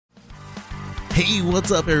Hey,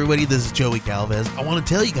 what's up, everybody? This is Joey Galvez. I want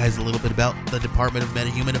to tell you guys a little bit about the Department of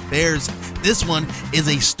Meta-Human Affairs. This one is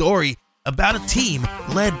a story about a team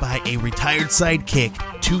led by a retired sidekick,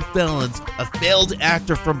 2 felons, a failed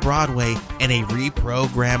actor from Broadway, and a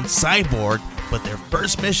reprogrammed cyborg. But their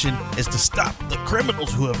first mission is to stop the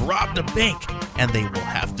criminals who have robbed a bank, and they will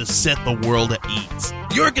have to set the world at ease.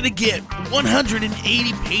 You're going to get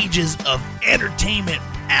 180 pages of entertainment,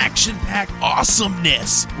 action-packed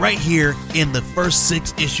awesomeness right here in the first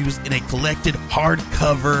 6 issues in a collected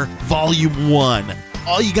hardcover volume 1.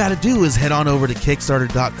 All you got to do is head on over to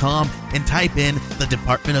Kickstarter.com and type in the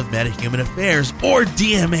Department of Meta-Human Affairs or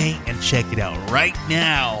DMA and check it out right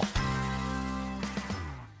now.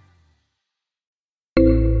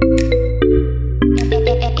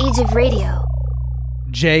 Age of Radio.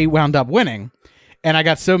 Jay wound up winning, and I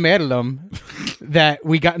got so mad at him that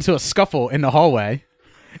we got into a scuffle in the hallway.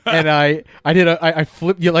 And I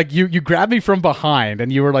flipped you, like you grabbed me from behind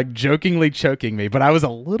and you were like jokingly choking me, but I was a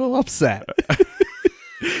little upset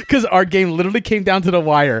because our game literally came down to the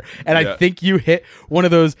wire, and I think you hit one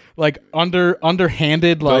of those like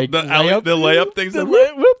underhanded like the layup things.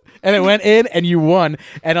 And it went in, and you won.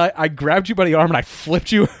 And I grabbed you by the arm, and I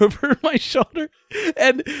flipped you over my shoulder.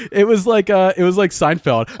 And it was like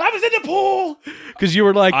Seinfeld. I was in the pool because you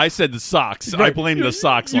were like. I said the socks. Right. I blamed the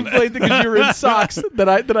socks. You blamed it because you were in socks that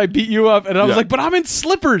I beat you up, and I was like, but I'm in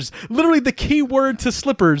slippers. Literally, the key word to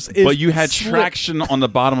slippers is. But you had traction on the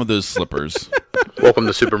bottom of those slippers. Welcome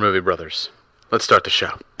to Super Movie Brothers. Let's start the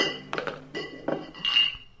show.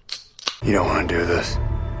 You don't want to do this.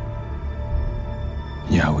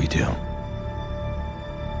 Yeah, we do.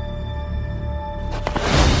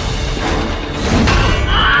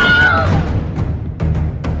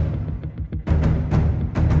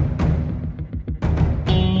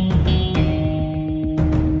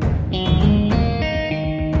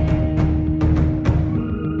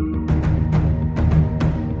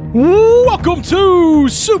 Welcome to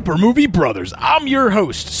Super Movie Brothers. I'm your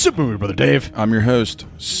host, Super Movie Brother Dave. I'm your host,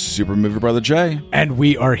 Super Movie Brother Jay. And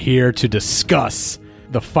we are here to discuss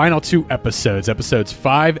the final 2 episodes, episodes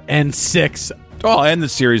 5 and 6. Oh, and the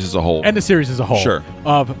series as a whole. Sure.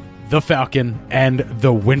 Of The Falcon and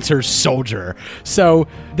The Winter Soldier. So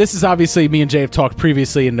this is obviously, me and Jay have talked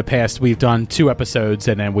previously in the past. We've done 2 episodes,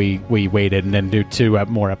 and then we waited and then do 2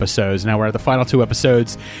 more episodes. Now we're at the final 2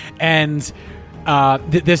 episodes, and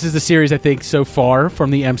this is the series, I think, so far from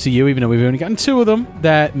the MCU, even though we've only gotten 2 of them,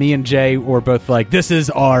 that me and Jay were both like, this is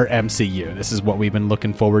our MCU. This is what we've been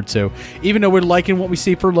looking forward to. Even though we're liking what we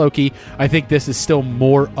see for Loki, I think this is still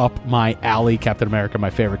more up my alley. Captain America, my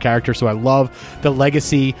favorite character, so I love the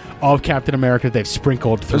legacy of Captain America they've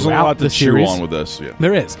sprinkled throughout the series. There's a lot to chew on with this. Yeah.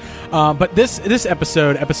 There is. But this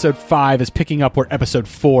episode, episode 5, is picking up where episode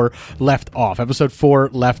 4 left off. Episode 4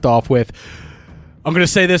 left off with... I'm going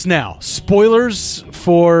to say this now. Spoilers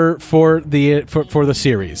for the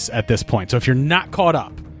series at this point. So if you're not caught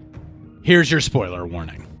up, here's your spoiler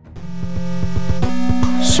warning.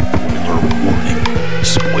 Spoiler warning.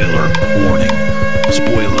 Spoiler warning.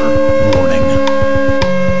 Spoiler warning.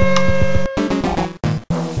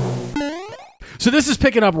 So this is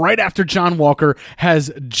picking up right after John Walker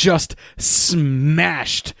has just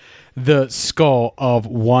smashed the skull of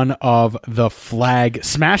one of the Flag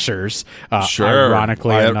Smashers,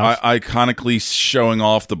 ironically enough. Iconically showing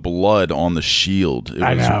off the blood on the shield. It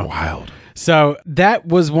was wild. So that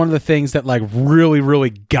was one of the things that like really,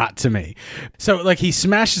 really got to me. So like he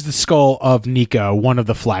smashes the skull of Nico, one of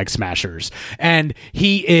the Flag Smashers, and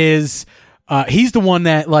he is... he's the one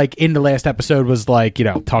that, like, in the last episode was, like, you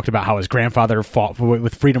know, talked about how his grandfather fought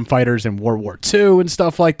with freedom fighters in World War II and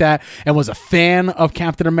stuff like that, and was a fan of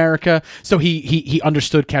Captain America. So he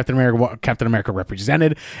understood Captain America, what Captain America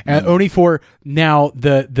represented, and only for now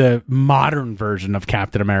the modern version of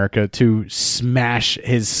Captain America to smash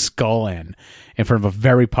his skull in front of a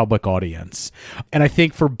very public audience. And I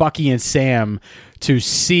think for Bucky and Sam to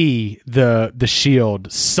see the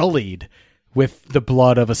shield sullied with the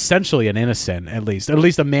blood of essentially an innocent, at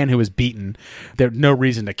least a man who was beaten. There's no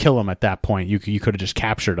reason to kill him at that point. You could have just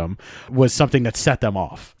captured him. Was something that set them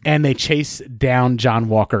off, and they chase down John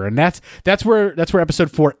Walker, and that's where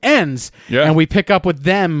episode 4 ends. Yeah. And we pick up with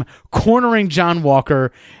them cornering John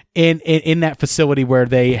Walker in that facility where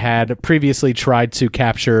they had previously tried to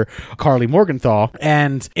capture Carly Morgenthau,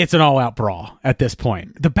 and it's an all-out brawl at this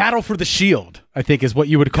point. The battle for the shield, I think, is what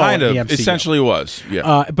you would call it in the MCU. Essentially was,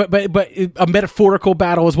 yeah. But a metaphorical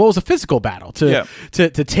battle as well as a physical battle to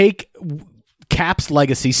take Cap's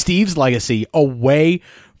legacy, Steve's legacy, away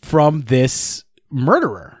from this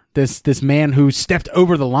murderer this man who stepped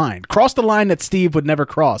over the line, crossed the line that Steve would never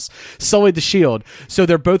cross, sullied the shield. So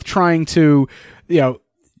they're both trying to,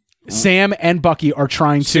 Sam and Bucky are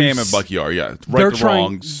trying to. Sam and Bucky are, right the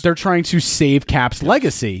wrongs. They're trying to save Cap's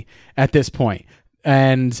legacy at this point,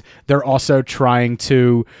 and they're also trying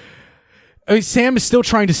to. Sam is still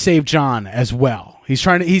trying to save John as well. He's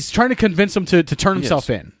trying to convince him to turn himself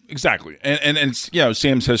in. Exactly, and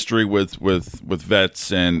Sam's history with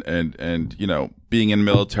vets and being in the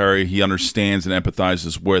military, he understands and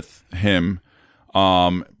empathizes with him,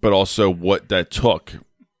 but also what that took,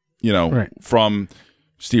 from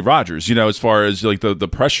Steve Rogers, as far as like the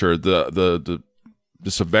pressure, the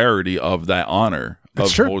severity of that honor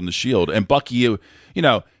of holding the shield, and Bucky,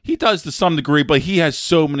 he does to some degree, but he has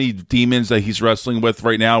so many demons that he's wrestling with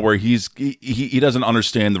right now, where he doesn't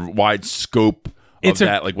understand the wide scope of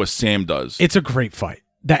that, like what Sam does. It's a great fight.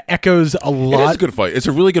 That echoes a lot. It is a good fight. It's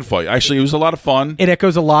a really good fight. Actually, it was a lot of fun. It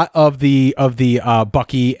echoes a lot of the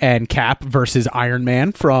Bucky and Cap versus Iron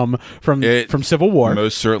Man from Civil War.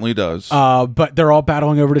 Most certainly does. But they're all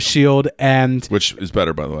battling over the shield, and which is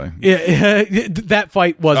better, by the way. Yeah, that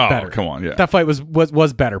fight was better. Come on, yeah. That fight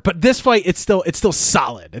was better. But this fight, it's still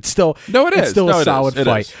solid. It's still a solid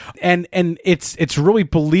fight, and it's really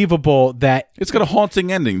believable that it's got a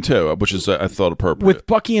haunting ending too, which is I thought appropriate. With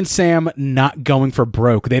Bucky and Sam not going for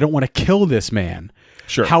broke. They don't want to kill this man.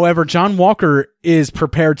 Sure. However, John Walker is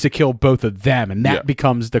prepared to kill both of them, and that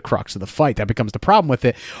becomes the crux of the fight. That becomes the problem with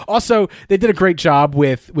it. Also, they did a great job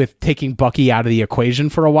with taking Bucky out of the equation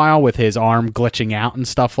for a while with his arm glitching out and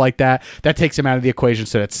stuff like that. That takes him out of the equation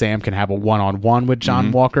so that Sam can have a one-on-one with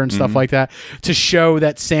John Walker and stuff like that, to show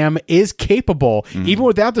that Sam is capable, even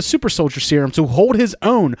without the super soldier serum, to hold his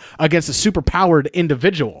own against a super-powered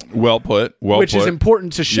individual. Well put. Which is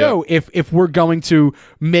important to show if we're going to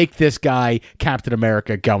make this guy Captain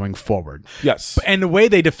America going forward. Yes. And the way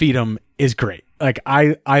they defeat him is great. Like,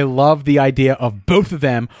 I love the idea of both of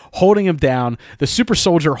them holding him down, the super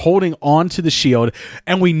soldier holding on to the shield,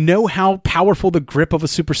 and we know how powerful the grip of a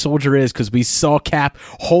super soldier is because we saw Cap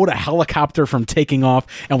hold a helicopter from taking off,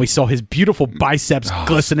 and we saw his beautiful biceps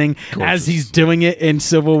glistening as he's doing it in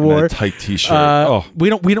Civil War. That tight t-shirt. We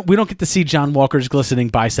don't get to see John Walker's glistening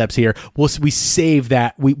biceps here. We save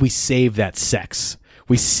that. We save that sex.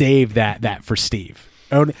 We save that for Steve.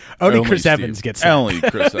 Only Chris Evans gets that. Only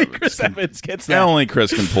Chris Evans. Chris Evans gets that. Only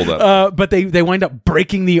Chris can pull that. But they wind up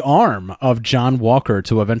breaking the arm of John Walker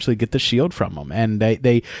to eventually get the shield from him, and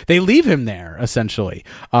they leave him there essentially.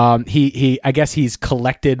 I guess he's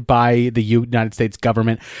collected by the United States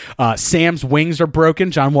government. Sam's wings are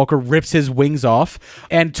broken. John Walker rips his wings off,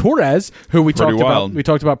 and Torres, who we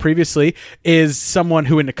talked about previously, is someone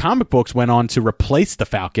who in the comic books went on to replace the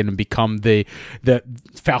Falcon and become the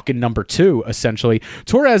Falcon number 2 essentially.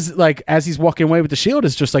 Torres, like, as he's walking away with the shield,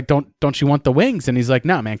 is just like, don't you want the wings? And he's like,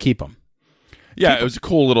 nah, man, keep them. Yeah, it was a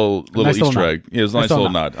cool little Easter egg. It was a nice little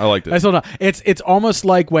nod. I liked it. Nice little nod. It's almost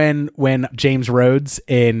like when James Rhodes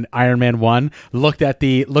in Iron Man 1 looked at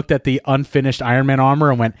the unfinished Iron Man armor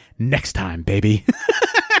and went, next time, baby.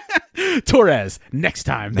 Torres, next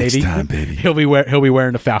time, baby. Next time, baby. He'll be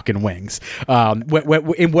wearing the Falcon wings. In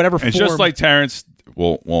whatever form. And just like Terrence,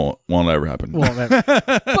 won't ever happen.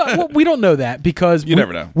 But we don't know that because you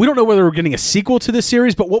never know. We don't know whether we're getting a sequel to this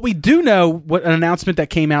series. But what we do know, what an announcement that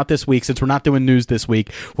came out this week, since we're not doing news this week,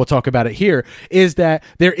 we'll talk about it here, is that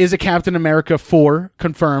there is a Captain America 4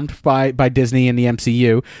 confirmed by Disney and the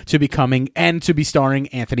MCU to be coming and to be starring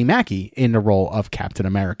Anthony Mackie in the role of Captain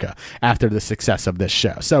America after the success of this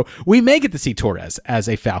show. So we may get to see Torres as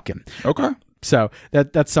a Falcon. Okay. So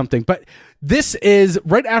that's something. But this is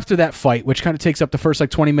right after that fight, which kind of takes up the first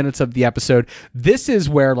 20 minutes of the episode. This is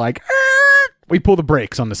where we pull the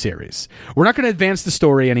brakes on the series. We're not going to advance the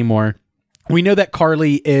story anymore. We know that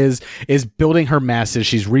Carly is building her masses.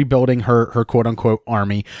 She's rebuilding her quote unquote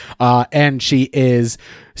army. And she is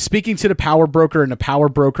speaking to the power broker, and the power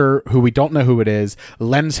broker, who we don't know who it is,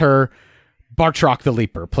 lends her Bartrock the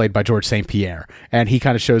Leaper, played by George St. Pierre, and he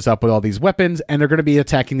kind of shows up with all these weapons, and they're going to be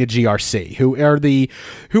attacking the GRC, who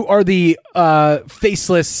are the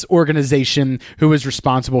faceless organization who is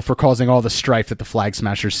responsible for causing all the strife that the Flag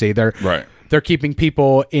Smashers see. They're keeping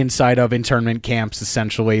people inside of internment camps.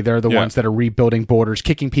 Essentially, they're the ones that are rebuilding borders,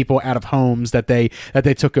 kicking people out of homes that they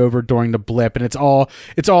took over during the blip, and it's all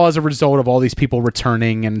as a result of all these people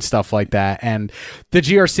returning and stuff like that. And the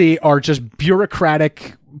GRC are just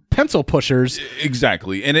bureaucratic pencil pushers.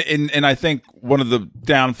 Exactly. And I think one of the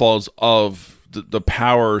downfalls of the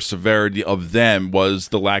power severity of them was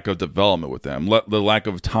the lack of development with them, the lack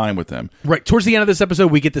of time with them. Right. Towards the end of this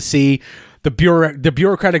episode, we get to see the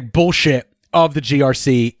bureaucratic bullshit of the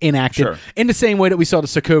GRC enacted in the same way that we saw the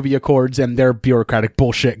Sokovia Accords and their bureaucratic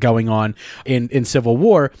bullshit going on in Civil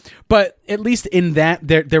War. But at least in that,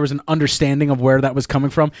 there was an understanding of where that was coming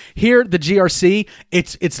from. Here, the GRC,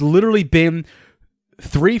 it's literally been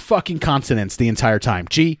 3 fucking consonants the entire time.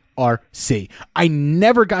 GRC. I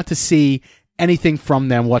never got to see anything from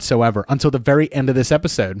them whatsoever until the very end of this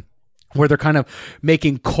episode, where they're kind of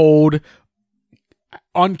making cold,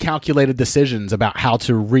 uncalculated decisions about how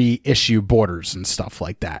to reissue borders and stuff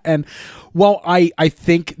like that. And while I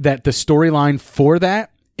think that the storyline for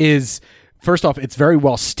that is, first off, it's very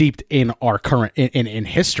well steeped in our current in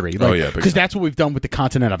history. Like, because that's what we've done with the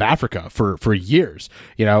continent of Africa for years.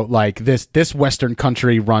 You know, like this Western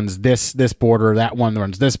country runs this border, that one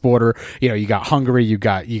runs this border. You know, you got Hungary, you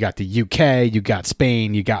got the UK, you got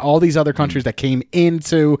Spain, you got all these other countries that came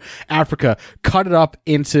into Africa, cut it up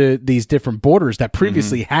into these different borders that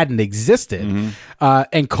previously hadn't existed,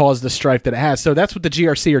 and caused the strife that it has. So that's what the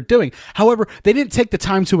GRC are doing. However, they didn't take the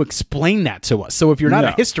time to explain that to us. So if you're not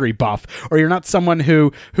a history buff, or you're not someone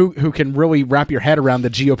who can really wrap your head around the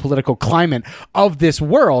geopolitical climate of this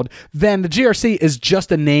world, then the GRC is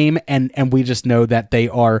just a name, and we just know that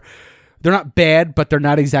they're not bad, but they're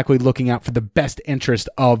not exactly looking out for the best interest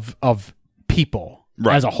of people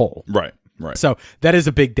as a whole. Right. So that is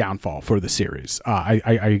a big downfall for the series.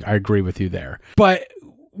 I agree with you there. But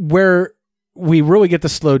where we really get to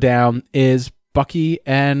slow down is Bucky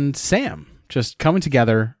and Sam just coming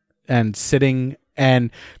together and sitting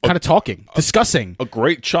and kind of talking, discussing a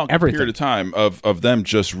great chunk period of time of them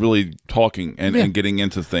just really talking and getting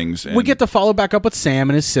into things. And we get to follow back up with Sam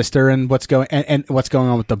and his sister and what's going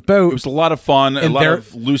on with the boat. It was a lot of fun, and a lot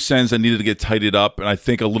of loose ends that needed to get tidied up, and I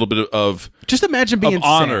think a little bit of just imagine being of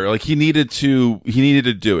honor. Sam. Like he needed to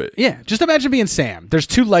do it. Yeah, just imagine being Sam. There's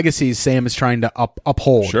 2 legacies Sam is trying to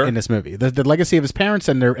uphold in this movie: the legacy of his parents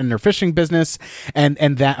and their fishing business, and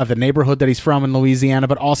that of the neighborhood that he's from in Louisiana,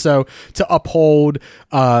 but also to uphold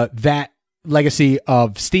that legacy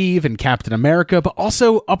of Steve and Captain America, but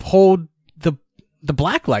also uphold the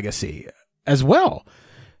Black legacy as well.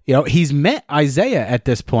 You know, he's met Isaiah at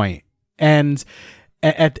this point, and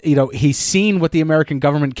he's seen what the American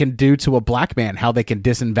government can do to a black man, how they can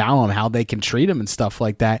disembowel him, how they can treat him and stuff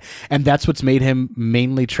like that. And that's what's made him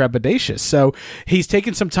mainly trepidatious. So he's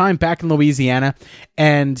taken some time back in Louisiana,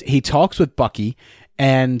 and he talks with Bucky.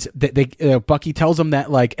 And Bucky tells him that,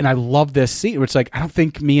 like, and I love this scene where it's like, I don't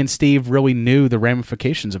think me and Steve really knew the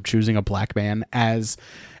ramifications of choosing a black man as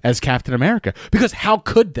Captain America, because how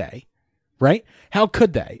could they, right? How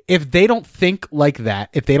could they? If they don't think like that,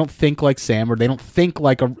 if they don't think like Sam, or they don't think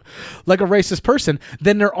like a racist person,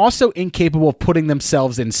 then they're also incapable of putting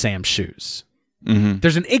themselves in Sam's shoes. Mm-hmm.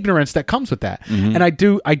 There's an ignorance that comes with that, and I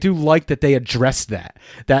do like that they address that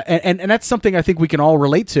and that's something I think we can all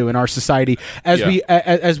relate to in our society, as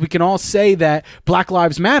we can all say that Black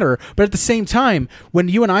Lives Matter, but at the same time, when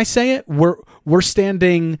you and I say it, we're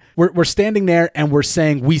standing there and we're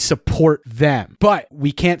saying we support them, but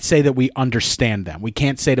we can't say that we understand them. We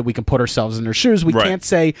can't say that we can put ourselves in their shoes. We can't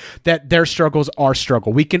say that their struggles are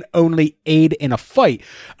struggle. We can only aid in a fight,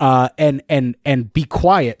 and be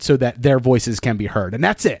quiet so that their voices can be heard, and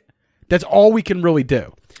that's it. That's all we can really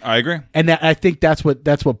do. I agree, and I think that's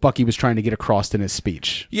what Bucky was trying to get across in his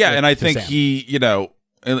speech. Yeah, and I think Sam. He,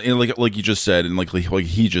 and like you just said, and like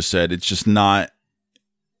he just said, it's just not,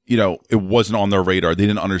 it wasn't on their radar. They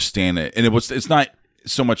didn't understand it, and it's not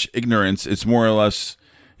so much ignorance. It's more or less,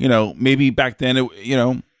 maybe back then,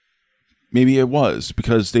 maybe it was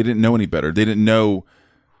because they didn't know any better. They didn't know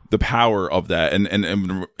the power of that and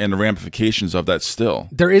the ramifications of that still.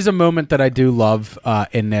 There is a moment that I do love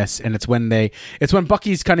in this, and it's when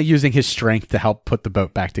Bucky's kind of using his strength to help put the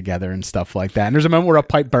boat back together and stuff like that. And there's a moment where a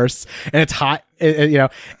pipe bursts and it's hot,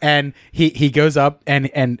 and he goes up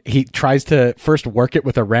and he tries to first work it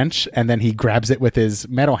with a wrench, and then he grabs it with his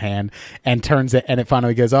metal hand and turns it, and it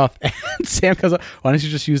finally goes off. And Sam goes, "Why don't you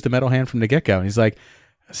just use the metal hand from the get-go?" And he's like,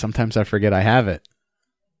 "Sometimes I forget I have it.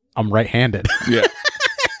 I'm right-handed." Yeah.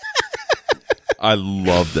 I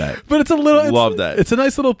love that. But it's a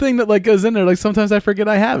nice little thing that like goes in there. Like, sometimes I forget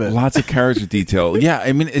I have it. Lots of character detail. Yeah,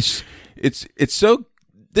 I mean, it's so.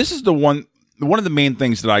 This is one of the main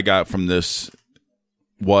things that I got from this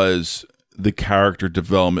was the character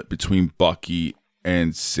development between Bucky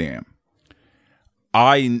and Sam.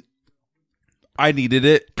 I needed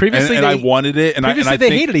it previously, and I wanted it, and previously I they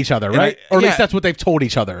think, hated each other, right? Or at least that's what they've told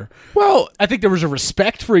each other. Well, I think there was a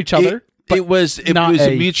respect for each other. It was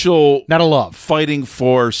a mutual, not a love, fighting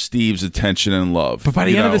for Steve's attention and love. But by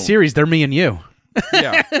the end of the series, they're me and you.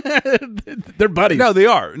 Yeah. They're buddies. No, they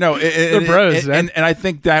are. No, they're bros, and I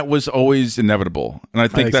think that was always inevitable, and I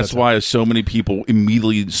think that's so, too. why so many people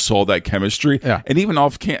immediately saw that chemistry. Yeah. And even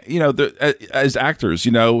as actors,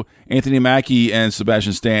 Anthony Mackie and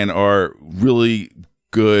Sebastian Stan are really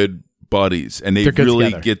good buddies, and they really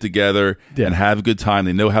together. get together and have a good time.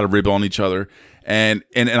 They know how to rib on each other, and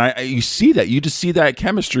you see that. You just see that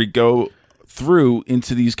chemistry go through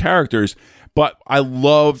into these characters. But I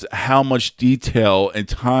loved how much detail and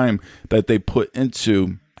time that they put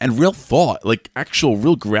into, and real thought, like actual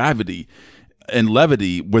real gravity and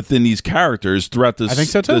levity within these characters throughout this, I think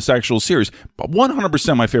so too. this actual series. But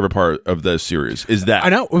 100% my favorite part of the series is that. I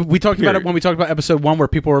know we talked about it when we talked about episode 1, where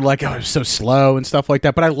people were like, "Oh, it's so slow" and stuff like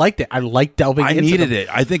that. But I liked it. I liked delving. I into needed them. it.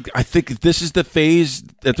 I think this is the phase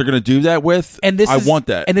that they're going to do that with. And I want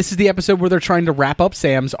that. And this is the episode where they're trying to wrap up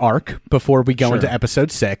Sam's arc before we go into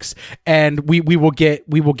episode 6, and we will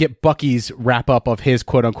get Bucky's wrap up of his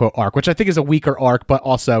quote unquote arc, which I think is a weaker arc, but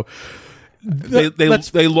also.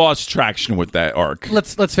 They lost traction with that arc.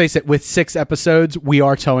 Let's face it. With 6 episodes, we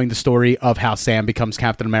are telling the story of how Sam becomes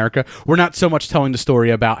Captain America. We're not so much telling the story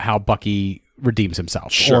about how Bucky redeems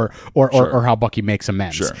himself, or how Bucky makes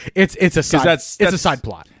amends. Sure. It's a side. That's a side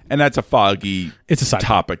plot, and that's a foggy. It's a side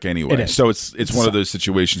topic anyway. It is. So it's one of those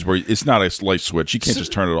situations where it's not a light switch. You can't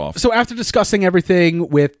just turn it off. So after discussing everything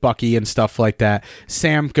with Bucky and stuff like that,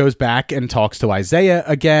 Sam goes back and talks to Isaiah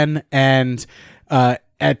again, and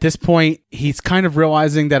at this point, he's kind of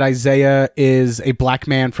realizing that Isaiah is a black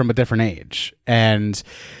man from a different age. And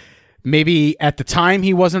maybe at the time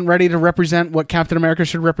he wasn't ready to represent what Captain America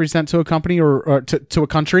should represent to a company or to a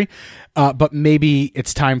country. But maybe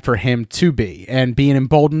it's time for him to be. And being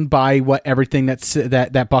emboldened by everything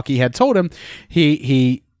that Bucky had told him,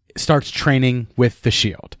 he starts training with the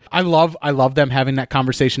Shield. I love them having that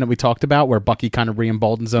conversation that we talked about, where Bucky kind of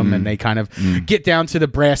re-emboldens them, and they kind of get down to the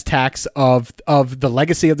brass tacks of the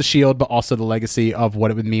legacy of the Shield, but also the legacy of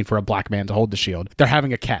what it would mean for a black man to hold the Shield. They're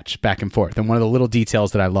having a catch back and forth, and one of the little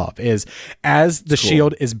details that I love is as the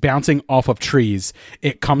Shield is bouncing off of trees,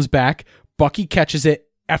 it comes back. Bucky catches it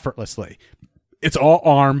effortlessly. It's all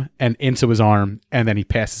arm and into his arm, and then he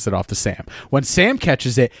passes it off to Sam. When Sam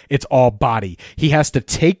catches it, it's all body. He has to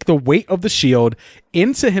take the weight of the Shield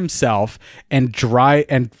into himself and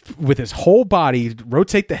with his whole body,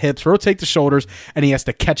 rotate the hips, rotate the shoulders, and he has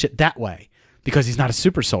to catch it that way because he's not a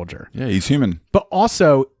super soldier. Yeah, he's human. But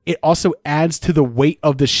also, it also adds to the weight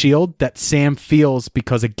of the Shield that Sam feels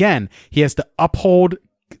because, again, he has to uphold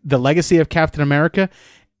the legacy of Captain America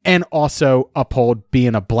and also uphold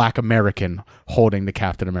being a black American holding the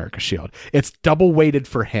Captain America shield. It's double weighted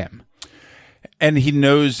for him. And he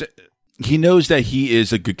knows that he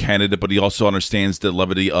is a good candidate, but he also understands the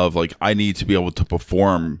levity of, like, I need to be able to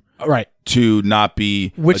perform right to not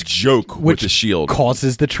be a joke with the shield.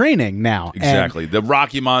 Causes the training now. Exactly. The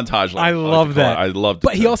Rocky montage. I love that. I loved it.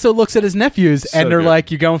 But he also looks at his nephews and they're like,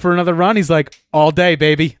 you going for another run? He's like, all day,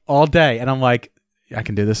 baby, all day. And I'm like, I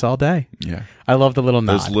can do this all day. Yeah, I love the little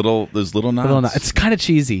nod. Those little nods. It's kind of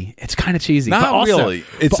cheesy. Not but also, really.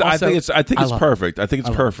 I think it's perfect. I think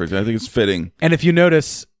it's perfect. I think it's fitting. And if you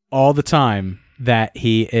notice all the time that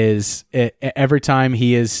he is, every time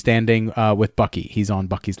he is standing with Bucky, he's on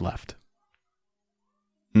Bucky's left.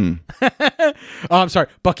 Oh, I'm sorry.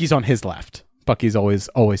 Bucky's on his left. Bucky's always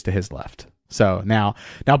to his left. So now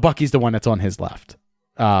Bucky's the one that's on his left.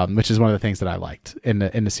 Which is one of the things that I liked in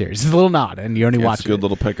the series. It's a little nod, and you only watch it's a good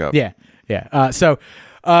little pickup. Yeah. So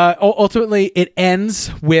ultimately, it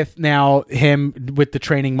ends with now him with the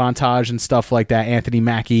training montage and stuff like that. Anthony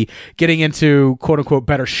Mackie getting into quote unquote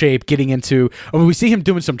better shape. We see him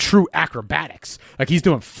doing some true acrobatics. Like he's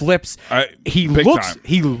doing flips. He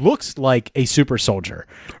looks like a super soldier.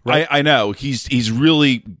 Right? I know he's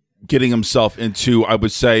really getting himself into, I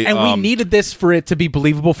would say, and we needed this for it to be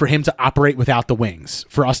believable, for him to operate without the wings,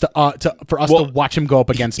 for us to watch him go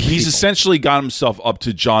up against he's people. Essentially got himself up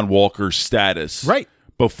to John Walker's status right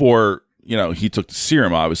before he took the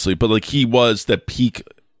serum, obviously, but like he was the peak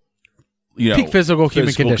physical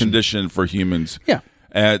human condition for humans,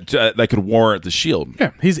 that could warrant the shield.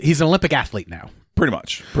 He's an Olympic athlete now. Pretty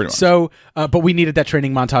much. So but we needed that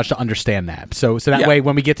training montage to understand that, so that way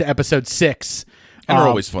when we get to episode 6, and they're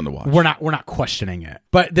always fun to watch. We're not questioning it.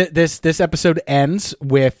 But this episode ends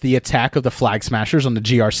with the attack of the Flag Smashers on the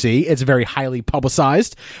GRC. It's very highly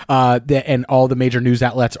publicized, and all the major news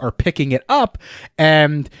outlets are picking it up.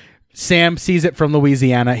 And Sam sees it from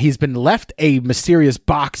Louisiana. He's been left a mysterious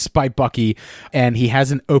box by Bucky, and he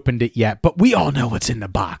hasn't opened it yet. But we all know what's in the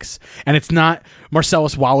box, and it's not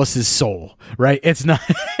Marcellus Wallace's soul, right? It's not.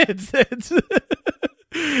 It's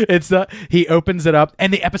He opens it up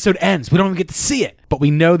and the episode ends. We don't even get to see it, but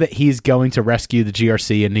we know that he's going to rescue the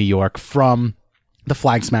GRC in New York from the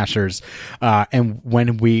Flag Smashers, and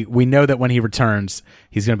when we know that when he returns,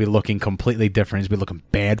 he's going to be looking completely different. He's going to be looking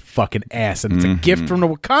bad fucking ass, and it's a gift from the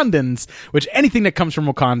Wakandans, which anything that comes from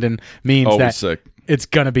Wakandan means Always that sick. it's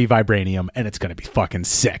going to be vibranium, and it's going to be fucking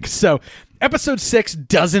sick. So episode 6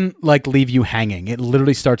 doesn't like leave you hanging. It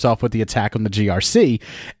literally starts off with the attack on the GRC,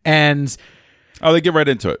 and Oh, they get right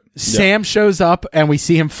into it. Sam shows up and we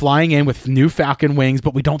see him flying in with new Falcon wings,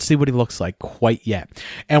 but we don't see what he looks like quite yet.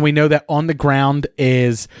 And we know that on the ground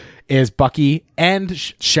is Bucky and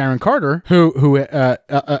Sharon Carter, who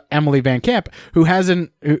Emily Van Camp, who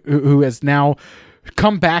has now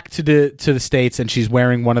come back to the States, and she's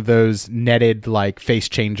wearing one of those netted like face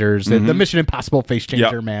changers, the Mission Impossible face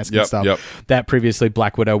changer mask and stuff that previously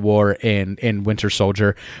Black Widow wore in Winter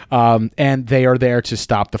Soldier. And they are there to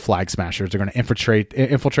stop the Flag Smashers. They're going to infiltrate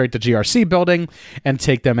the GRC building and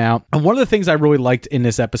take them out. And one of the things I really liked in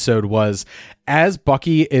this episode was as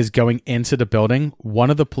Bucky is going into the building,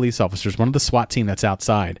 one of the police officers, one of the SWAT team that's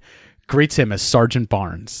outside, greets him as Sergeant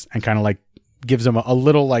Barnes and kind of like gives him a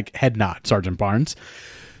little like head nod, Sergeant Barnes.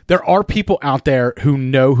 There are people out there who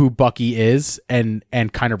know who Bucky is and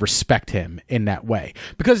kind of respect him in that way,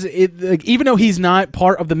 because even though he's not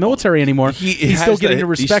part of the military anymore, he's still getting the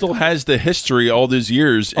respect. He still has the history all these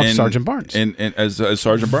years of Sergeant Barnes, and as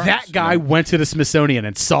Sergeant Barnes. That guy went to the Smithsonian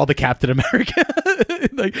and saw the Captain America,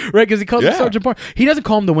 right? Because he calls him Sergeant Barnes. He doesn't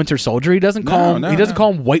call him the Winter Soldier. He doesn't call him.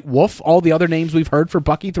 Call him White Wolf. All the other names we've heard for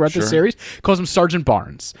Bucky throughout the series, calls him Sergeant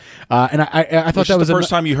Barnes. And I thought that was the first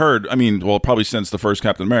time you heard. I mean, well, probably since the first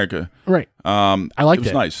Captain America. Right. I liked it. It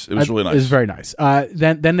was nice. It was really nice. It was very nice.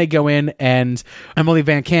 Then they go in, and Emily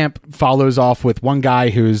Van Camp follows off with one guy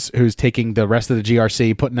who's taking the rest of the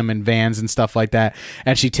GRC, putting them in vans and stuff like that,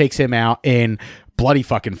 and she takes him out in bloody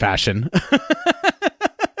fucking fashion.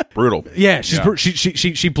 Brutal. Yeah,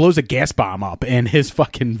 she blows a gas bomb up in his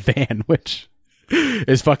fucking van, which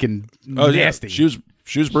is fucking nasty. Yeah.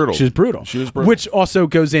 She was brutal. She was brutal. Which also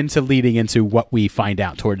goes into leading into what we find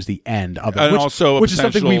out towards the end of it. And which is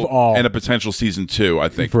something we've all... And a potential season 2, I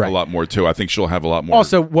think, a lot more, too. I think she'll have a lot more.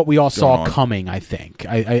 Also, what we all saw coming, I think.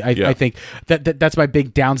 I think that's my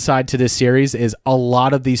big downside to this series is a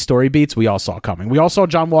lot of these story beats we all saw coming. We all saw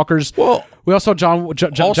John Walker's... Well... We also John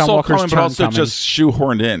Walker's coming, but also just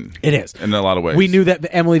shoehorned in. It is in a lot of ways. We knew that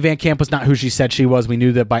Emily Van Camp was not who she said she was. We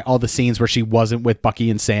knew that by all the scenes where she wasn't with Bucky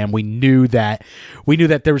and Sam. We knew that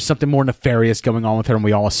there was something more nefarious going on with her, and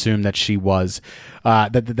we all assumed that she was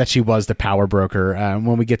that she was the power broker.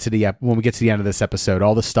 When we get to the end of this episode,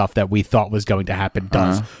 all the stuff that we thought was going to happen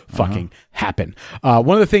does fucking happen. One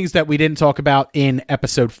of the things that we didn't talk about in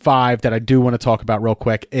episode 5 that I do want to talk about real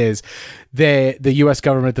quick is the U.S.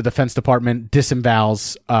 government, the Defense Department,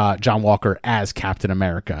 disembowels John Walker as Captain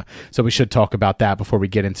America. So we should talk about that before we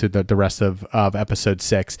get into the rest of episode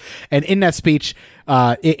 6. And in that speech,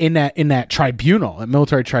 in that tribunal, that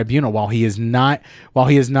military tribunal, while he is not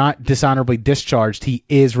dishonorably discharged, he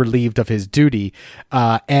is relieved of his duty,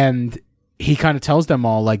 and he kind of tells them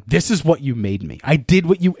all, like, this is what you made me. I did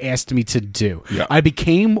what you asked me to do. Yeah. I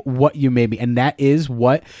became what you made me, and that is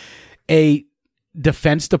what a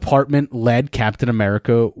Defense Department led Captain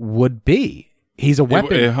America would be. He's a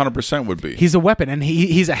weapon. It 100% would be. He's a weapon, and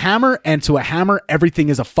he's a hammer, and to a hammer, everything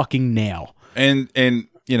is a fucking nail. And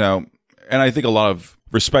you know, and I think a lot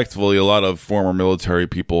of former military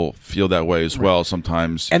people feel that way as well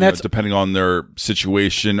sometimes, and that's depending on their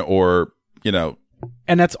situation or, you know,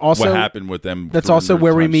 and that's also what happened with them. That's also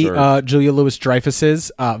where we meet Julia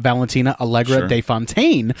Louis-Dreyfus's Valentina Allegra de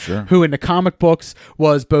Fontaine, who in the comic books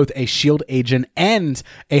was both a S.H.I.E.L.D. agent and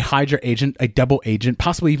a Hydra agent, a double agent,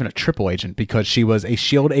 possibly even a triple agent, because she was a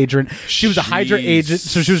S.H.I.E.L.D. agent. She was a Hydra agent.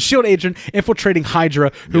 So she was a S.H.I.E.L.D. agent infiltrating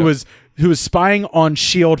Hydra, who was spying on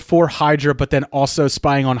S.H.I.E.L.D. for Hydra, but then also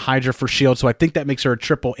spying on Hydra for S.H.I.E.L.D. So I think that makes her a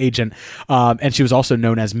triple agent. And she was also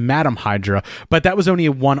known as Madam Hydra. But that was only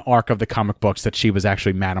one arc of the comic books that she was actually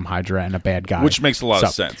Madam Hydra and a bad guy. Which makes a lot of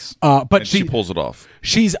sense. But she pulls it off.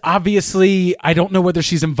 She's obviously, I don't know whether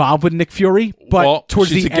she's involved with Nick Fury, but towards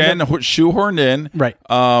the end. Again, shoehorned in. Right.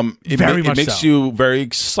 It makes you very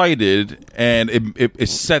excited, and it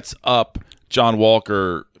sets up John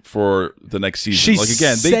Walker for the next season.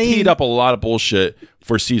 They teed up a lot of bullshit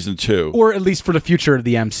for season 2, or at least for the future of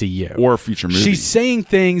the MCU, or future movies. She's saying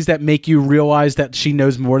things that make you realize that she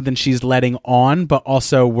knows more than she's letting on, but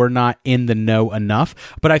also we're not in the know enough.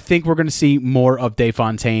 But I think we're going to see more of De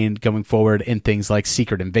Fontaine going forward in things like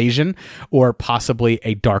Secret Invasion, or possibly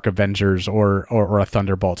a Dark Avengers or a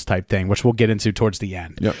Thunderbolts type thing, which we'll get into towards the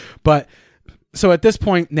end. Yep. But so at this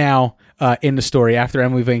point now, in the story after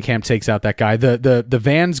Emily Van Camp takes out that guy. The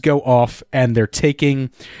vans go off and they're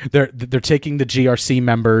taking the GRC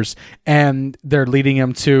members and they're leading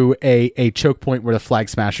them to a choke point where the Flag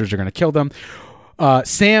Smashers are going to kill them.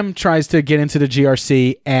 Sam tries to get into the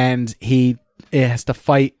GRC and he has to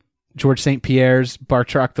fight George St. Pierre's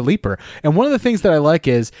Bartrock the Leaper. And one of the things that I like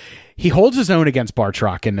is he holds his own against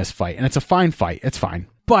Bartrock in this fight, and it's a fine fight. It's fine.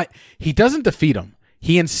 But he doesn't defeat him.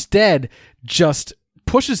 He instead just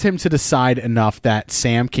pushes him to the side enough that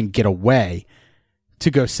Sam can get away to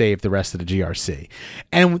go save the rest of the GRC.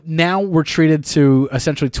 And now we're treated to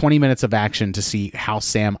essentially 20 minutes of action to see how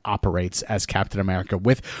Sam operates as Captain America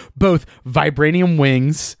with both vibranium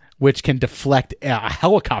wings, which can deflect a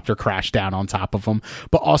helicopter crash down on top of him,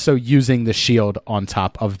 but also using the shield on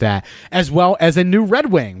top of that, as well as a new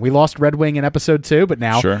Red Wing. We lost Red Wing in episode 2, but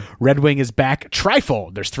now Red Wing is back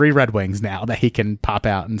trifold. There's 3 Red Wings now that he can pop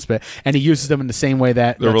out and spit, and he uses them in the same way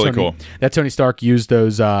that Tony Stark used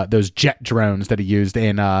those jet drones that he used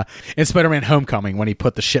in Spider-Man: Homecoming when he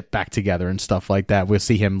put the ship back together and stuff like that. We'll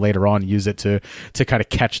see him later on use it to kind of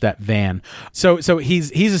catch that van. So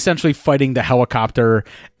he's essentially fighting the helicopter.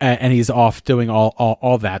 And he's off doing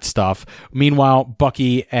all that stuff. Meanwhile,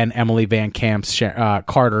 Bucky and Emily Van Camp's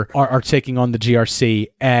Carter are taking on the GRC.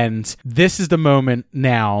 And this is the moment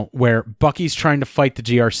now where Bucky's trying to fight the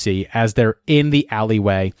GRC as they're in the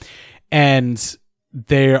alleyway. And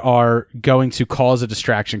they are going to cause a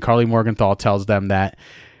distraction. Carly Morgenthau tells them that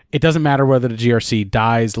it doesn't matter whether the GRC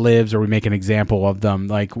dies, lives, or we make an example of them.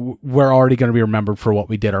 Like, we're already going to be remembered for what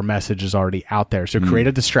we did. Our message is already out there. So create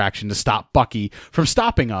a distraction to stop Bucky from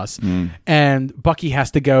stopping us. And Bucky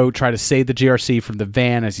has to go try to save the GRC from the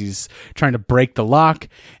van as he's trying to break the lock.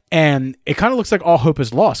 And it kind of looks like all hope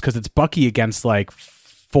is lost because it's Bucky against like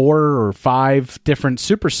 4 or 5 different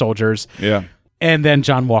super soldiers. Yeah. And then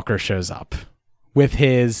John Walker shows up with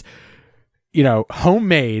his,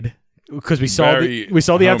 homemade, because we saw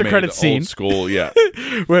the after credit scene, old school, yeah,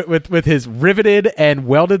 with his riveted and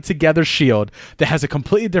welded together shield that has a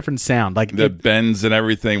completely different sound, like the bends and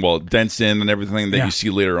everything. Well, dents in and everything that you see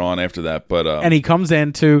later on after that. But and he comes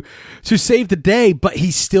in to save the day, but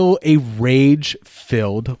he's still a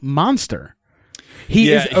rage-filled monster.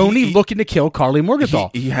 He is only looking to kill Carly Morgenthau.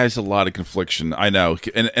 He has a lot of confliction. I know,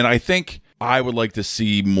 and I think I would like to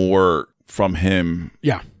see more from him.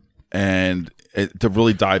 Yeah, and. To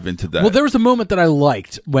really dive into that. Well, there was a moment that I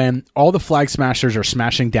liked when all the Flag Smashers are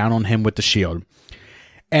smashing down on him with the shield,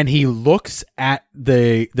 and he looks at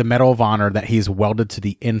the Medal of Honor that he's welded to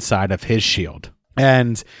the inside of his shield,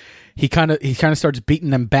 and he kind of starts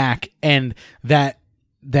beating them back, and that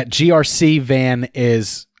GRC van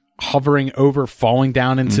is hovering over, falling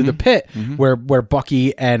down into the pit where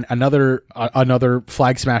Bucky and another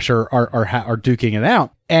Flag Smasher are duking it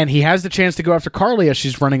out, and he has the chance to go after Carly as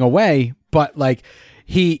she's running away. But like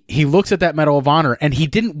he looks at that Medal of Honor, and he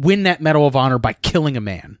didn't win that Medal of Honor by killing a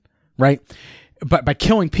man, right? But by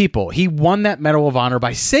killing people. He won that Medal of Honor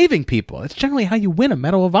by saving people. That's generally how you win a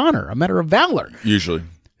Medal of Honor, a Medal of Valor. Usually.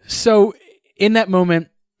 So in that moment,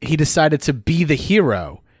 he decided to be the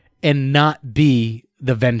hero and not be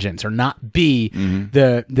the vengeance, or not be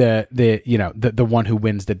the one who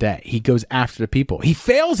wins the day. He goes after the people. He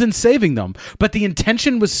fails in saving them, but the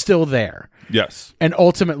intention was still there. Yes. And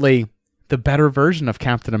ultimately, the better version of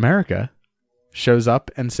Captain America shows up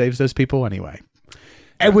and saves those people anyway.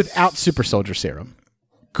 And without super soldier serum.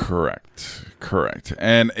 Correct.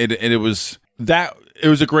 And it was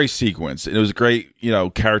a great sequence. It was a great,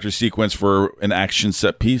 character sequence for an action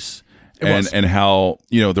set piece. And how,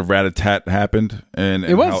 the rat-a-tat happened and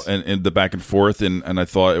the back and forth. And I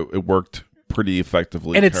thought it worked pretty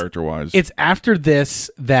effectively character-wise. It's after this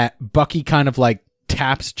that Bucky kind of like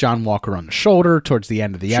taps John Walker on the shoulder towards the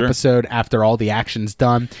end of the episode after all the action's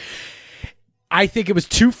done. I think it was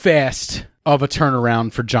too fast of a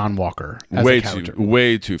turnaround for John Walker as a character.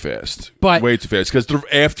 Way too fast. Because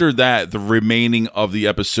after that, the remaining of the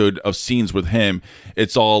episode of scenes with him,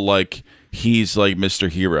 it's all like he's like Mr.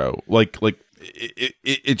 Hero. Like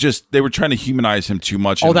it just, they were trying to humanize him too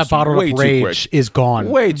much. All that bottled up rage is gone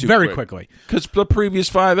very quickly. Because the previous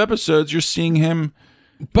 5 episodes, you're seeing him.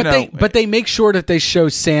 But they make sure that they show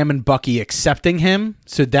Sam and Bucky accepting him,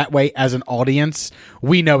 so that way, as an audience,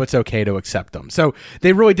 we know it's okay to accept them. So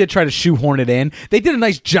they really did try to shoehorn it in. They did a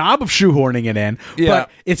nice job of shoehorning it in,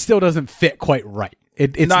 but it still doesn't fit quite right.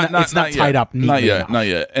 It's not tied up neatly enough. Not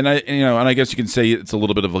yet. And I guess you can say it's a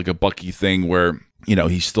little bit of like a Bucky thing where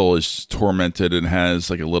he still is tormented and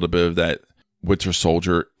has like a little bit of that Winter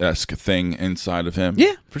Soldier-esque thing inside of him.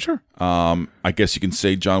 Yeah, for sure. I guess you can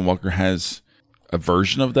say John Walker has a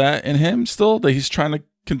version of that in him still that he's trying to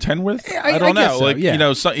contend with. I don't know. guess so, like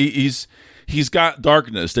yeah. He's got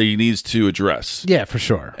darkness that he needs to address. Yeah, for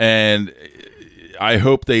sure. And I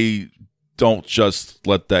hope they don't just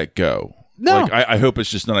let that go. No. Like, I hope it's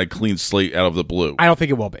just not a clean slate out of the blue I don't think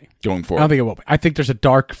it will be. going I forward. don't think it will be. I think there's a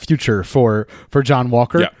dark future for John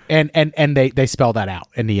Walker, Yeah. and they spell that out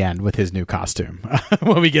in the end with his new costume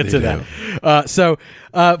when we get to that. So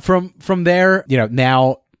from there,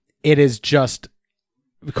 now it is just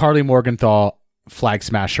Carly Morgenthau, Flag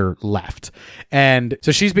Smasher, left, and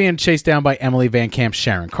so she's being chased down by Emily Van Camp's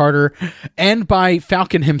Sharon Carter and by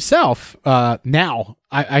Falcon himself. Now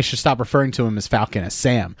I should stop referring to him as Falcon, as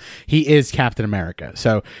Sam. He is Captain America.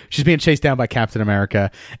 So she's being chased down by Captain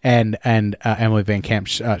America and Emily Van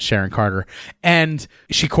Camp's Sharon Carter, and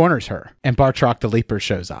she corners her. And Bartrock the Leaper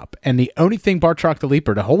shows up, and the only thing Bartrock the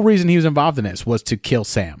Leaper, the whole reason he was involved in this, was to kill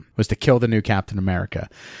Sam, was to kill the new Captain America,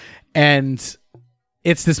 and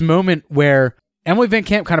it's this moment where Emily Van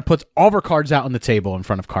Camp kind of puts all of her cards out on the table in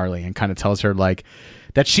front of Carly and kind of tells her like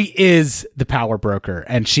that she is the power broker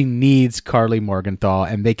and she needs Carly Morgenthau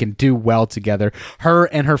and they can do well together. Her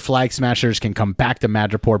and her Flag Smashers can come back to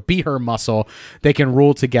Madripoor, be her muscle. They can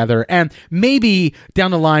rule together. And maybe down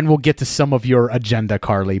the line, we'll get to some of your agenda,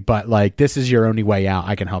 Carly, but like, this is your only way out.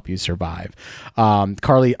 I can help you survive.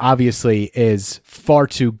 Carly obviously is far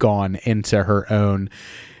too gone into her own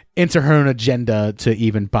agenda to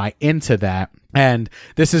even buy into that. And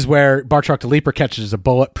this is where Bartrock the Leaper catches a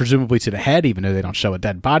bullet, presumably to the head, even though they don't show a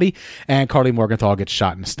dead body. And Carly Morgenthau gets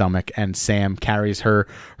shot in the stomach, and Sam carries her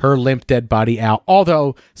limp dead body out.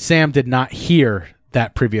 Although Sam did not hear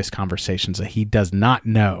that previous conversation, so he does not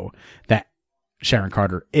know that Sharon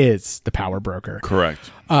Carter is the power broker. Correct.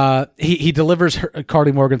 He delivers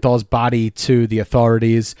Carly Morgenthau's body to the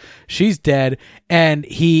authorities. She's dead, and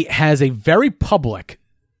he has a very public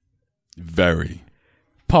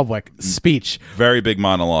speech, very big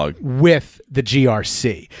monologue with the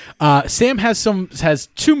GRC. Sam has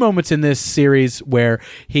two moments in this series where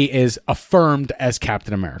he is affirmed as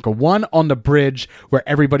Captain America. One on the bridge where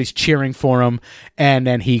everybody's cheering for him, and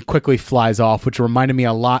then he quickly flies off, which reminded me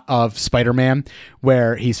a lot of Spider-Man,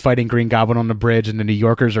 where he's fighting Green Goblin on the bridge and the New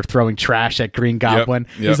Yorkers are throwing trash at Green Goblin.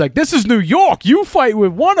 Yep. He's like, "This is New York. You fight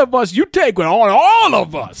with one of us, you take with all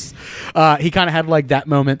of us." He kind of had like that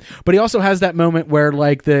moment, but he also has that moment where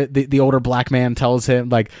like the older black man tells him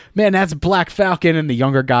like, "Man, that's Black Falcon," and the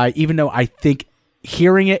younger guy, even though I think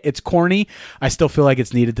hearing it's corny, I still feel like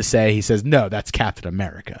it's needed to say. He says, "No, that's Captain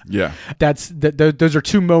America." Yeah, those are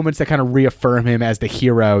two moments that kind of reaffirm him as the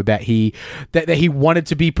hero that he wanted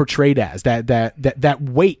to be portrayed as. That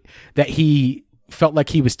weight that he felt like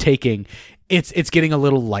he was taking, it's getting a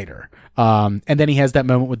little lighter. And then he has that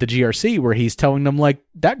moment with the GRC where he's telling them like,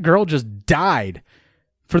 that girl just died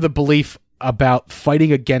for the belief about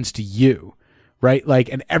fighting against you, right? Like,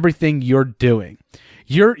 and everything you're doing.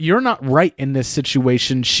 You're not right in this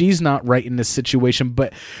situation. She's not right in this situation,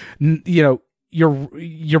 but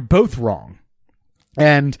you're both wrong.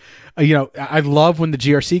 And I love when the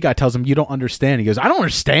GRC guy tells him, "You don't understand." He goes, "I don't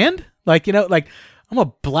understand." Like, I'm a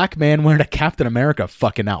black man wearing a Captain America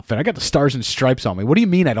fucking outfit. I got the stars and stripes on me. What do you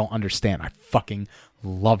mean I don't understand? I fucking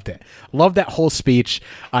loved it. Loved that whole speech.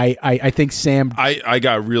 I think Sam... I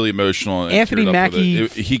got really emotional. And Anthony Mackie...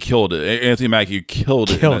 He killed it. Anthony Mackie killed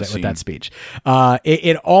it with that speech.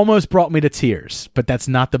 It almost brought me to tears, but that's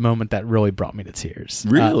not the moment that really brought me to tears.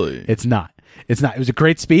 Really? It's not. It's not. It was a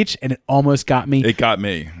great speech, and it almost got me. It got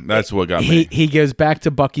me. That's what got me. He goes back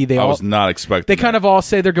to Bucky. I was not expecting They that. kind of all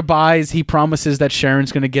say their goodbyes. He promises that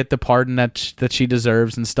Sharon's going to get the pardon that she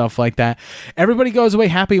deserves and stuff like that. Everybody goes away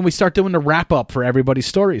happy, and we start doing the wrap up for everybody's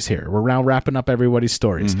stories here. We're now wrapping up everybody's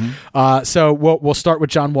stories. Mm-hmm. So we'll start with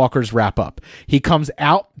John Walker's wrap up. He comes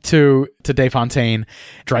out to DeFontaine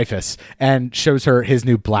Dreyfus and shows her his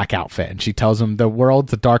new black outfit, and she tells him the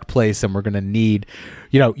world's a dark place, and we're going to need...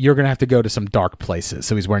 you're going to have to go to some dark places.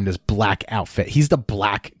 So he's wearing this black outfit. He's the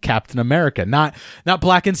black Captain America, not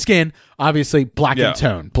black in skin, obviously black in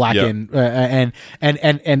tone, black in,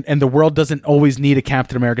 and the world doesn't always need a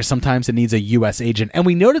Captain America. Sometimes it needs a U.S. agent. And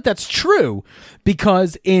we know that that's true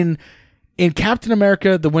because in Captain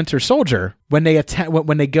America, the Winter Soldier, when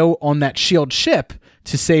they go on that SHIELD ship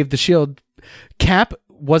to save the SHIELD, Cap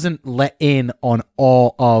wasn't let in on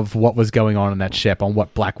all of what was going on that ship, on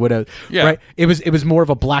what Black Widow, right? It was more of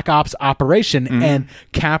a black ops operation, and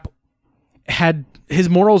Cap had, his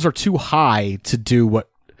morals are too high to do what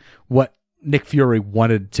Nick Fury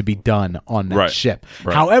wanted to be done on that ship.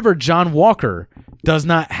 Right. However, John Walker does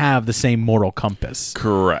not have the same moral compass.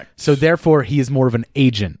 Correct. So therefore, he is more of an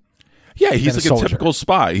agent. Yeah, he's than like a soldier. typical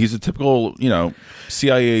spy. He's a typical,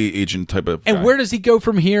 CIA agent type of And guy. where does he go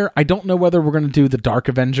from here? I don't know whether we're going to do the Dark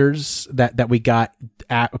Avengers that we got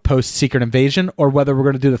at post Secret Invasion, or whether we're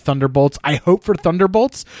going to do the Thunderbolts. I hope for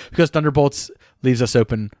Thunderbolts, because Thunderbolts leaves us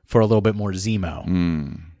open for a little bit more Zemo.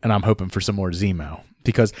 And I'm hoping for some more Zemo,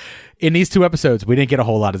 because in these 2 episodes, we didn't get a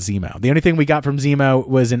whole lot of Zemo. The only thing we got from Zemo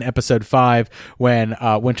was in episode 5 when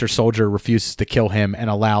Winter Soldier refuses to kill him and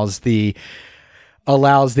allows the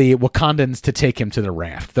Wakandans to take him to the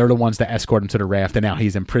raft. They're the ones that escort him to the raft, and now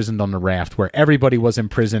he's imprisoned on the raft where everybody was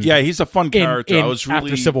imprisoned. Yeah, he's a fun character. I was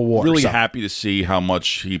really, after Civil War, really so. happy to see how much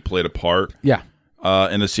he played a part Yeah.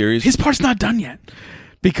 in the series. His part's not done yet,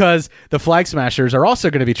 because the Flag Smashers are also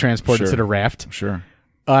going to be transported to the raft Sure.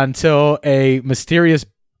 until a mysterious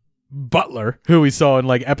butler, who we saw in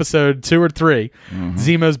like episode 2 or 3,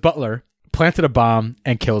 Zemo's butler, planted a bomb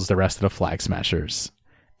and kills the rest of the Flag Smashers.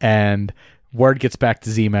 And word gets back to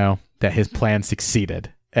Zemo that his plan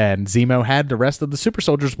succeeded, and Zemo had the rest of the super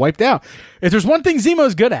soldiers wiped out. If there's one thing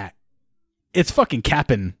Zemo's good at, it's fucking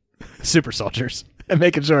capping super soldiers and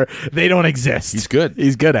making sure they don't exist. He's good.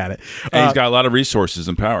 He's good at it. And he's got a lot of resources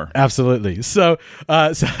and power. Absolutely. So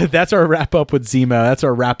that's our wrap up with Zemo. That's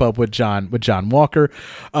our wrap up with John Walker.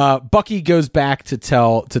 Bucky goes back to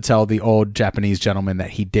tell the old Japanese gentleman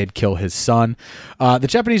that he did kill his son. The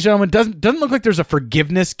Japanese gentleman doesn't look like there's a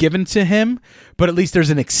forgiveness given to him, but at least there's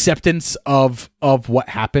an acceptance of what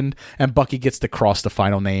happened, and Bucky gets to cross the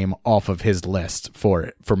final name off of his list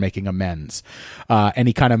for making amends. And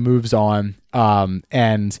he kind of moves on.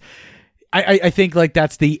 And I think like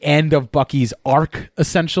that's the end of Bucky's arc,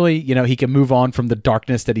 essentially. He can move on from the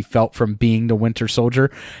darkness that he felt from being the Winter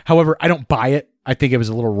Soldier. However, I don't buy it. I think it was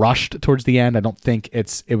a little rushed towards the end. I don't think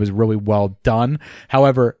it was really well done.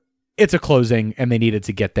 However, it's a closing, and they needed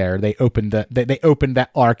to get there. They opened that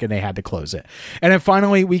arc, and they had to close it. And then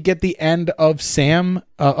finally, we get the end of Sam's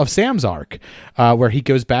arc, where he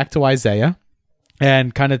goes back to Isaiah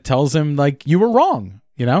and kind of tells him, like, you were wrong.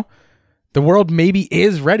 The world maybe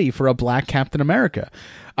is ready for a black Captain America.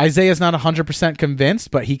 Isaiah's not 100% convinced,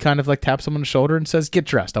 but he kind of like taps him on the shoulder and says, get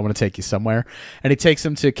dressed. I want to take you somewhere. And he takes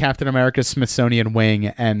him to Captain America's Smithsonian wing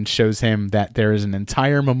and shows him that there is an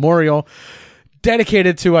entire memorial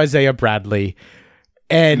dedicated to Isaiah Bradley.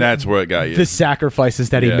 And that's where it got you. The sacrifices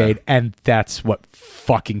that he made. And that's what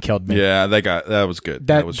fucking killed me. Yeah, that was good.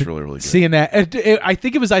 That was really, really good. Seeing that, I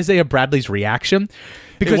think it was Isaiah Bradley's reaction.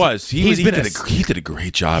 Because it was. He did a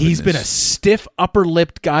great job. He's been a stiff,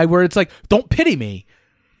 upper-lipped guy where it's like, don't pity me,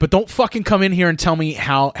 but don't fucking come in here and tell me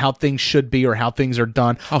how things should be or how things are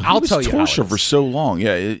done. I'll tell you how it is. for so long.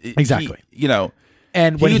 Yeah, exactly.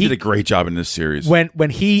 And when he did a great job in this series. When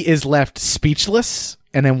he is left speechless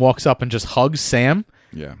and then walks up and just hugs Sam.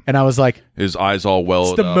 Yeah. And I was like, his eyes all welled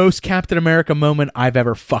up. It's the most Captain America moment I've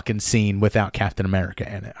ever fucking seen without Captain America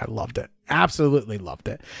in it. I loved it. Absolutely loved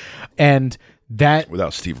it. And that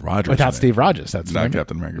without Steve Rogers. That's not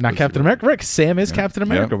Captain America. Not Captain America. Rick, Sam is Captain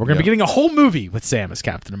America. We're going to be getting a whole movie with Sam as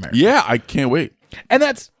Captain America. Yeah, I can't wait. And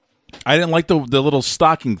I didn't like the little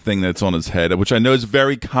stocking thing that's on his head, which I know is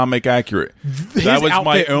very comic accurate. That was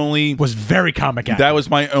my only very comic accurate. That was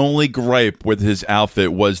my only gripe with his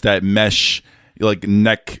outfit, was that mesh like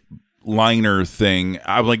neck liner thing.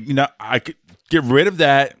 I'm like, I could get rid of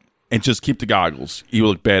that and just keep the goggles. He would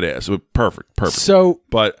look badass. It was perfect. So,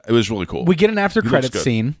 but it was really cool. We get an after credits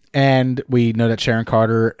scene, and we know that Sharon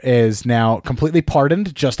Carter is now completely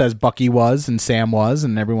pardoned, just as Bucky was and Sam was,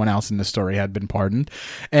 and everyone else in the story had been pardoned.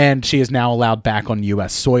 And she is now allowed back on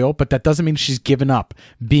U.S. soil, but that doesn't mean she's given up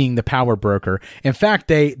being the power broker. In fact,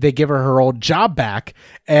 they give her old job back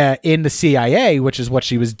in the CIA, which is what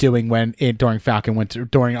she was doing during Falcon Winter,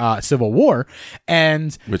 during Civil War,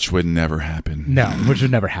 and which would never happen. No, which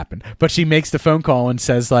would never happen. But she makes the phone call and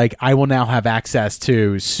says, like, I will now have access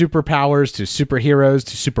to superpowers, to superheroes,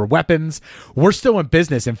 to super weapons. We're still in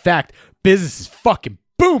business. In fact, business is fucking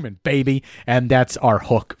booming, baby. And that's our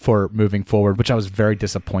hook for moving forward, which I was very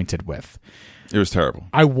disappointed with. It was terrible.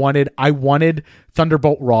 I wanted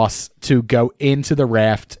Thunderbolt Ross to go into the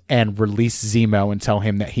raft and release Zemo and tell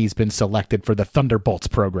him that he's been selected for the Thunderbolts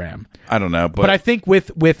program. I don't know, but I think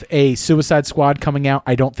with a Suicide Squad coming out,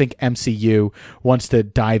 I don't think MCU wants to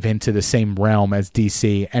dive into the same realm as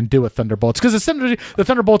DC and do a Thunderbolts, because essentially the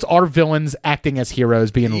Thunderbolts are villains acting as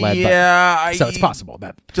heroes being led. Yeah, so it's possible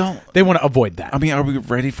that they want to avoid that. I mean, are we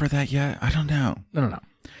ready for that yet? I don't know. I don't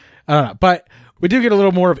know, but. We do get a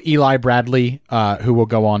little more of Eli Bradley, who will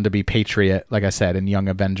go on to be Patriot, like I said, in Young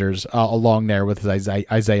Avengers, along there with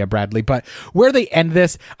Isaiah Bradley. But where they end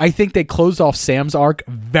this, I think they close off Sam's arc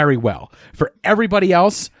very well. For everybody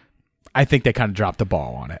else, I think they kind of dropped the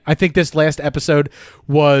ball on it. I think this last episode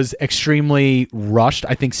was extremely rushed.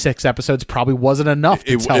 I think 6 episodes probably wasn't enough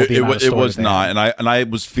to tell the amount of story It was they not, had. and I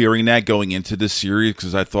was fearing that going into this series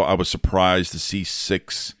because I was surprised to see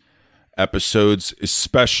 6 episodes,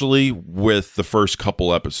 especially with the first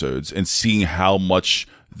couple episodes and seeing how much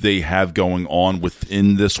they have going on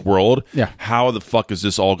within this world. Yeah. How the fuck is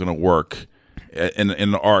this all going to work in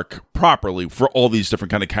an arc properly for all these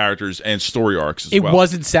different kind of characters and story arcs as It well?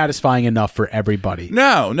 wasn't satisfying enough for everybody.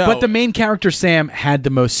 No. But the main character, Sam, had the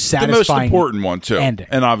most the satisfying most important one too, ending.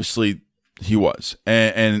 and obviously he was,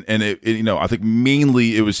 and it I think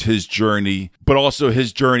mainly it was his journey, but also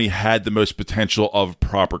his journey had the most potential of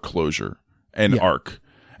proper closure and arc,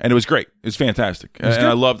 and it was great. It was fantastic, and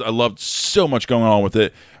I loved so much going on with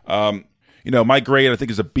it. My grade I think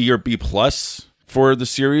is a B or B plus for the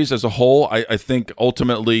series as a whole. I think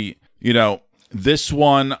ultimately, this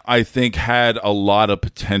one, I think, had a lot of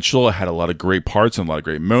potential. It had a lot of great parts and a lot of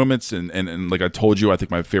great moments. And like I told you, I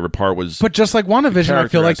think my favorite part was... But just like WandaVision, I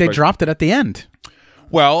feel like they dropped it at the end.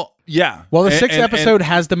 Well, yeah. Well, the sixth episode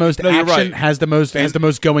has the most action, right. has the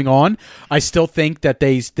most going on. I still think that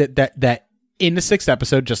that in the 6th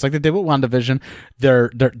episode, just like they did with WandaVision,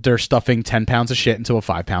 they're stuffing 10 pounds of shit into a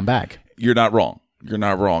 5-pound bag. You're not wrong.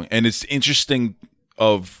 And it's interesting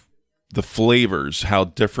of the flavors, how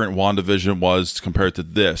different WandaVision was compared to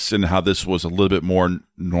this, and how this was a little bit more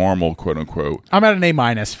normal, quote unquote. I'm at an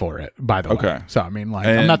A- for it, by the way. Okay. So, I mean,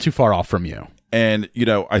 I'm not too far off from you. And,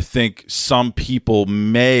 I think some people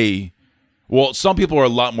some people are a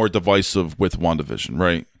lot more divisive with WandaVision,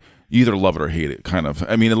 right? You either love it or hate it, kind of.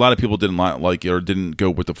 I mean, a lot of people didn't like it or didn't go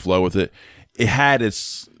with the flow with it. It had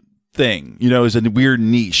its thing, it was a weird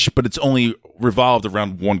niche, but it's only revolved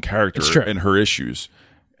around one character and her issues.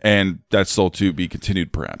 And that's still to be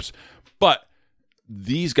continued, perhaps. But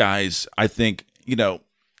these guys, I think,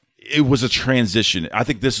 it was a transition. I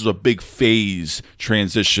think this is a big phase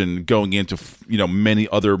transition going into, many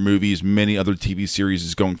other movies, many other TV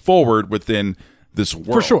series going forward within this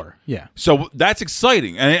world. For sure, yeah. So that's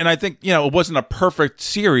exciting. And I think, it wasn't a perfect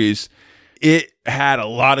series. It had a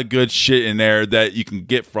lot of good shit in there that you can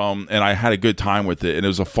get from, and I had a good time with it, and it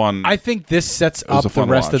was a fun... I think this sets up the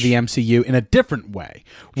rest watch. of the MCU in a different way,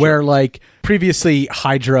 where like previously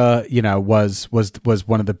Hydra, was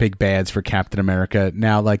one of the big bads for Captain America.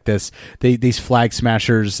 Now like these flag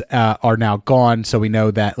smashers are now gone, so we know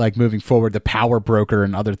that like moving forward, the power broker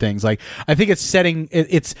and other things. Like I think it's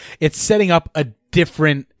setting up a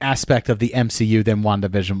different aspect of the MCU than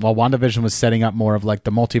WandaVision. While WandaVision was setting up more of like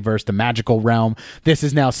the multiverse, the magical realm, this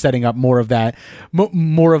is now setting up more of that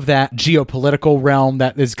geopolitical realm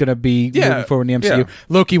that is going to be moving forward in the MCU. Yeah.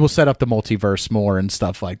 Loki will set up the multiverse more and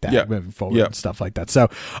stuff like that moving forward and stuff like that. So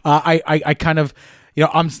I kind of...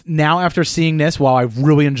 I'm now, after seeing this, while I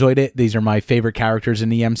really enjoyed it, these are my favorite characters in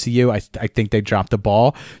the MCU. I think they dropped the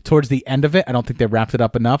ball towards the end of it. I don't think they wrapped it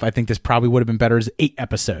up enough. I think this probably would have been better as 8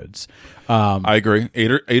 episodes. I agree.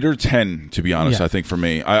 8 or 10, to be honest. Yeah. I think for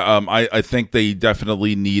me, I think they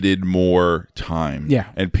definitely needed more time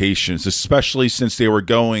and patience, especially since they were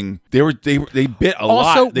going. They bit a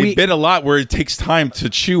lot. They bit a lot where it takes time to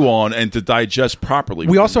chew on and to digest properly.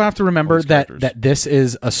 We also have to remember that this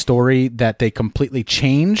is a story that they completely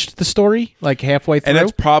changed the story like halfway through, and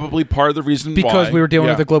that's probably part of the reason because why. we were dealing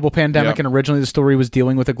with a global pandemic, and originally the story was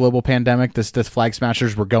dealing with a global pandemic. The Flag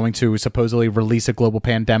Smashers were going to supposedly release a global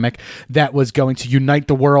pandemic that was going to unite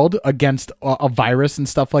the world against a virus and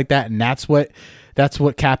stuff like that, and that's what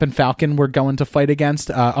Cap and Falcon were going to fight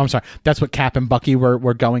against. I'm sorry, that's what Cap and Bucky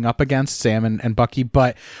were going up against, Sam and Bucky.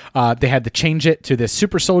 But they had to change it to this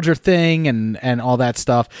super soldier thing and all that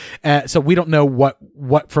stuff. So we don't know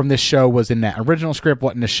what from this show was in that original script,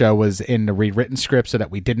 what in the show was in the rewritten script, so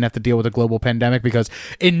that we didn't have to deal with a global pandemic, because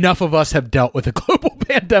enough of us have dealt with a global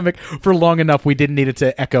pandemic for long enough. We didn't need it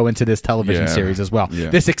to echo into this television series as well. Yeah.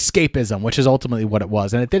 This escapism, which is ultimately what it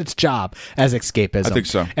was. And it did its job as escapism. I think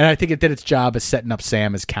so. And I think it did its job as setting up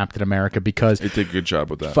Sam as Captain America, because it did a good job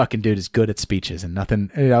with that. Fucking dude is good at speeches and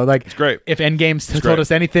nothing, like it's great. If Endgame told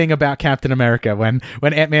us anything about Captain America, when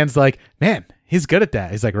Ant-Man's like, man, he's good at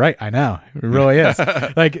that. He's like, right, I know, it really is.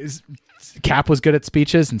 Like Cap was good at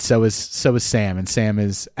speeches, and so is Sam, and Sam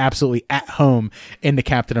is absolutely at home in the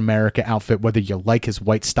Captain America outfit, whether you like his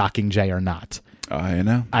white stocking Jay or not. I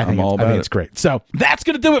know. I think it's it. great. So that's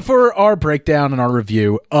going to do it for our breakdown and our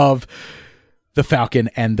review of the Falcon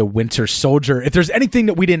and the Winter Soldier. If there's anything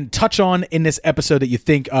that we didn't touch on in this episode that you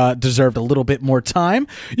think deserved a little bit more time,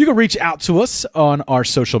 you can reach out to us on our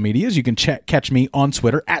social medias. You can catch me on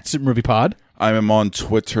Twitter at SuperMoviePod. I am on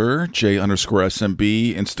Twitter,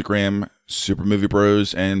 J_SMB, Instagram, Super Movie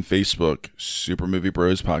Bros, and Facebook, Super Movie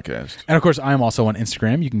Bros Podcast. And of course, I am also on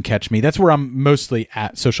Instagram. You can catch me. That's where I'm mostly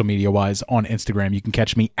at social media wise on Instagram. You can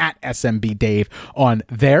catch me at SMB Dave on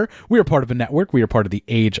there. We are part of a network. We are part of the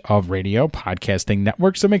Age of Radio podcasting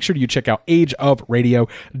network. So make sure you check out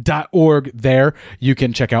ageofradio.org there. You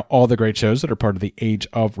can check out all the great shows that are part of the Age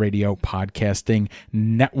of Radio podcasting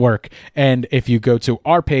network. And if you go to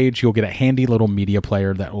our page, you'll get a handy little media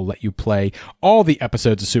player that will let you play all the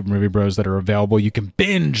episodes of Super Movie Bros that are available. You can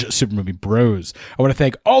binge Super Movie Bros. I want to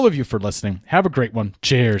thank all of you for listening. Have a great one.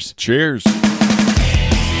 Cheers. Cheers.